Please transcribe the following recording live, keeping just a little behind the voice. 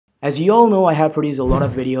As you all know, I have produced a lot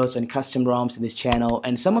of videos on custom ROMs in this channel,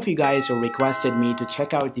 and some of you guys have requested me to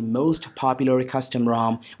check out the most popular custom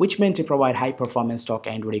ROM which meant to provide high performance stock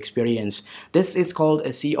Android experience. This is called a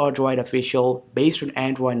CRDROID official based on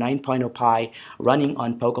Android 9.0 Pie running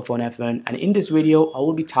on Pocophone F1, and in this video I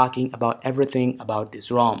will be talking about everything about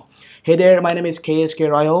this ROM. Hey there, my name is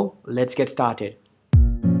CRDROID. Let's get started.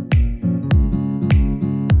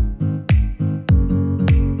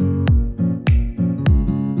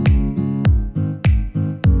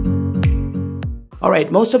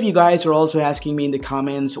 Alright, most of you guys are also asking me in the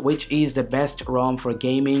comments which is the best ROM for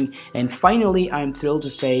gaming, and finally I'm thrilled to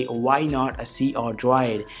say why not a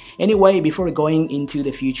CRDROID. Anyway, before going into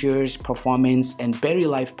the features, performance and battery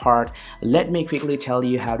life part, let me quickly tell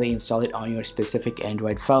you how to install it on your specific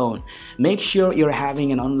Android phone. Make sure you're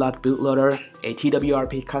having an unlocked bootloader, a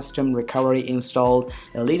TWRP custom recovery installed,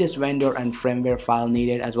 a latest vendor and firmware file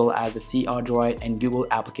needed, as well as a CRDROID and Google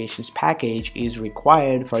Applications package is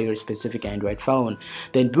required for your specific Android phone.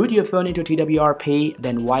 Then boot your phone into TWRP,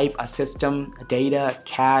 then wipe a system, data,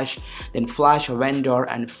 cache, then flash a vendor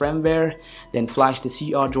and firmware, then flash the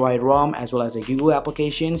CRDROID ROM as well as the Google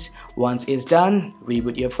Applications. Once it's done,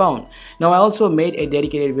 reboot your phone. Now I also made a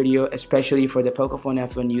dedicated video especially for the Pocophone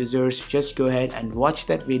F1 users. Just go ahead and watch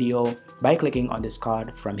that video by clicking on this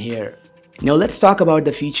card from here. Now let's talk about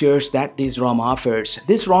the features that this ROM offers.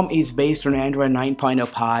 This ROM is based on Android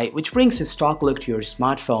 9.0 Pie, which brings a stock look to your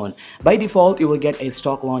smartphone. By default, you will get a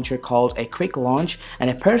stock launcher called a quick launch, and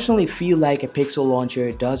I personally feel like a Pixel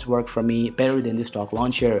launcher does work for me better than the stock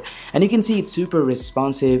launcher. And you can see it's super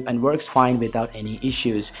responsive and works fine without any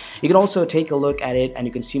issues. You can also take a look at it and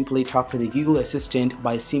you can simply talk to the Google Assistant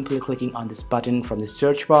by simply clicking on this button from the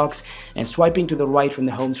search box, and swiping to the right from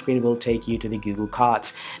the home screen will take you to the Google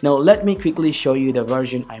cards. Now let me quickly show you the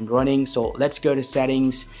version I'm running. So let's go to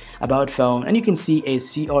settings, about phone, and you can see a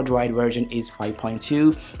CRDROID version is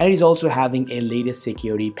 5.2 and it is also having a latest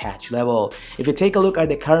security patch level. If you take a look at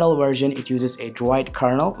the kernel version, it uses a Droid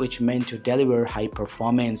kernel which meant to deliver high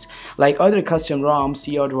performance. Like other custom ROMs,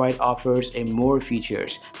 CRDROID offers a more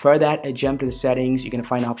features. For that, I jump to the settings. You can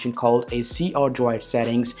find an option called a CRDROID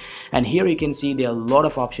settings, and here you can see there are a lot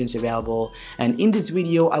of options available, and in this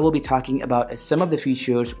video I will be talking about some of the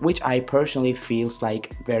features which I personally feels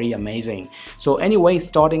like very amazing. So anyway,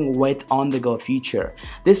 starting with on-the-go feature,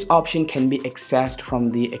 this option can be accessed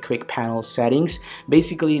from the quick panel settings.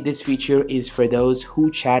 Basically, this feature is for those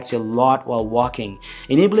who chats a lot while walking.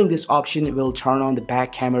 Enabling this option will turn on the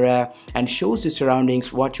back camera and shows the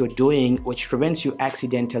surroundings what you're doing, which prevents you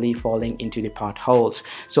accidentally falling into the potholes.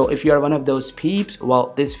 So if you are one of those peeps,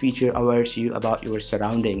 well, this feature awares you about your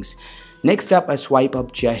surroundings. Next up, a swipe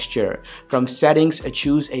up gesture. From settings,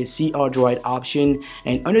 choose a CRDROID option,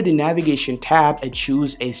 and under the navigation tab,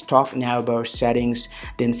 choose a stock navbar settings,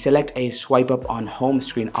 then select a swipe up on home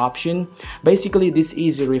screen option. Basically, this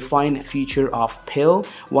is a refined feature of pill.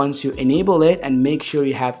 Once you enable it, and make sure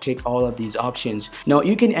you have ticked all of these options. Now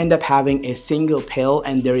you can end up having a single pill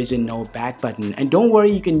and there is a no back button, and don't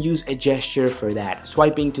worry, you can use a gesture for that.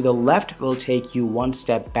 Swiping to the left will take you one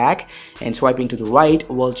step back, and swiping to the right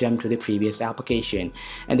will jump to the previous application.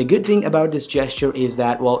 And the good thing about this gesture is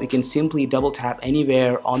that, well, you can simply double tap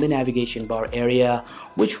anywhere on the navigation bar area,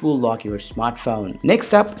 which will lock your smartphone.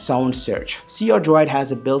 Next up, sound search. CRDROID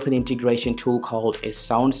has a built-in integration tool called a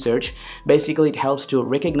sound search. Basically, it helps to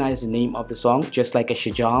recognize the name of the song just like a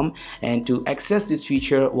Shazam, and to access this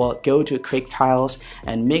feature, well, go to quick tiles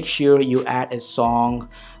and make sure you add a song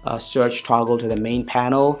search toggle to the main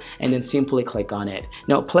panel, and then simply click on it.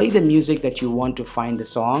 Now play the music that you want to find the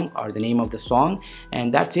song or the name of the song,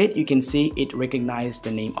 and that's it. You can see it recognized the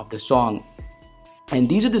name of the song. And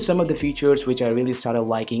these are some of the features which I really started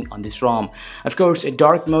liking on this ROM. Of course, a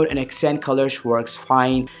dark mode and accent colors works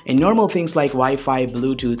fine. And normal things like Wi-Fi,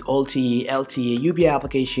 Bluetooth, LTE, UPI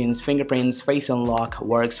applications, fingerprints, face unlock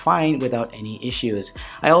works fine without any issues.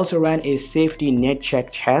 I also ran a safety net check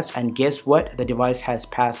test, and guess what? The device has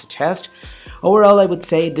passed the test. Overall, I would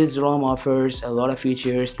say this ROM offers a lot of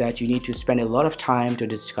features that you need to spend a lot of time to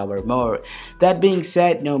discover more. That being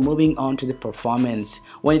said, now moving on to the performance.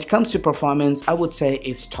 When it comes to performance, I would say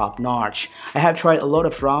it's top notch. I have tried a lot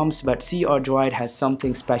of ROMs, but CRDROID has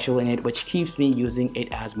something special in it which keeps me using it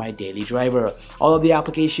as my daily driver. All of the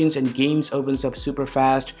applications and games opens up super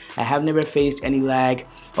fast. I have never faced any lag.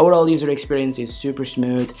 Overall user experience is super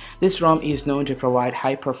smooth. This ROM is known to provide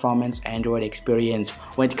high performance Android experience.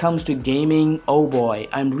 When it comes to gaming, oh boy,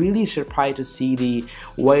 I'm really surprised to see the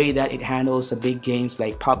way that it handles the big games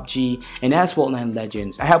like PUBG and Asphalt 9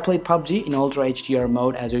 Legends. I have played PUBG in Ultra HDR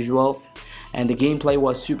mode as usual, and the gameplay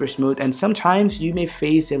was super smooth. And sometimes you may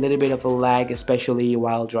face a little bit of a lag, especially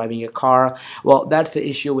while driving a car. Well, that's the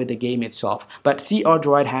issue with the game itself, but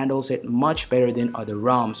CRDROID handles it much better than other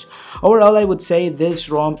ROMs. Overall, I would say this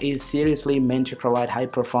ROM is seriously meant to provide high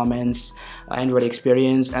performance Android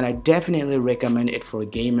experience, and I definitely recommend it for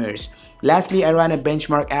gamers. Lastly, I ran a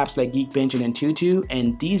benchmark apps like Geekbench and Antutu,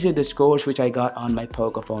 and these are the scores which I got on my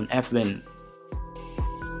Pocophone F1.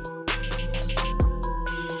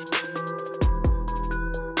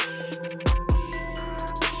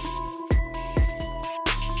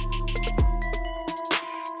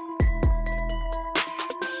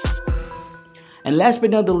 And last but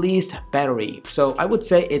not the least, battery. So I would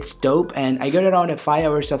say it's dope, and I get around a 5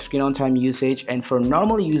 hours of screen on time usage, and for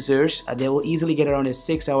normal users they will easily get around a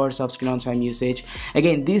 6 hours of screen on time usage.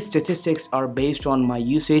 Again, these statistics are based on my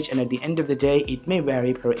usage, and at the end of the day it may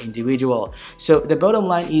vary per individual. So the bottom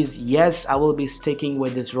line is, yes, I will be sticking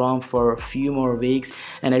with this ROM for a few more weeks,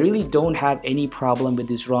 and I really don't have any problem with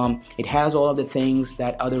this ROM. It has all of the things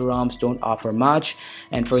that other ROMs don't offer much,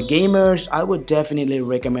 and for gamers I would definitely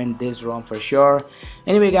recommend this ROM for sure.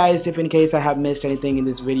 Anyway guys, if in case I have missed anything in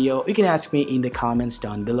this video, you can ask me in the comments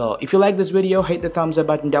down below. If you like this video, hit the thumbs up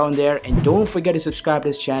button down there, and don't forget to subscribe to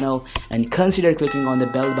this channel and consider clicking on the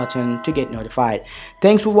bell button to get notified.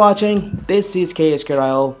 Thanks for watching. This is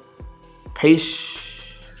KSKROID. Peace.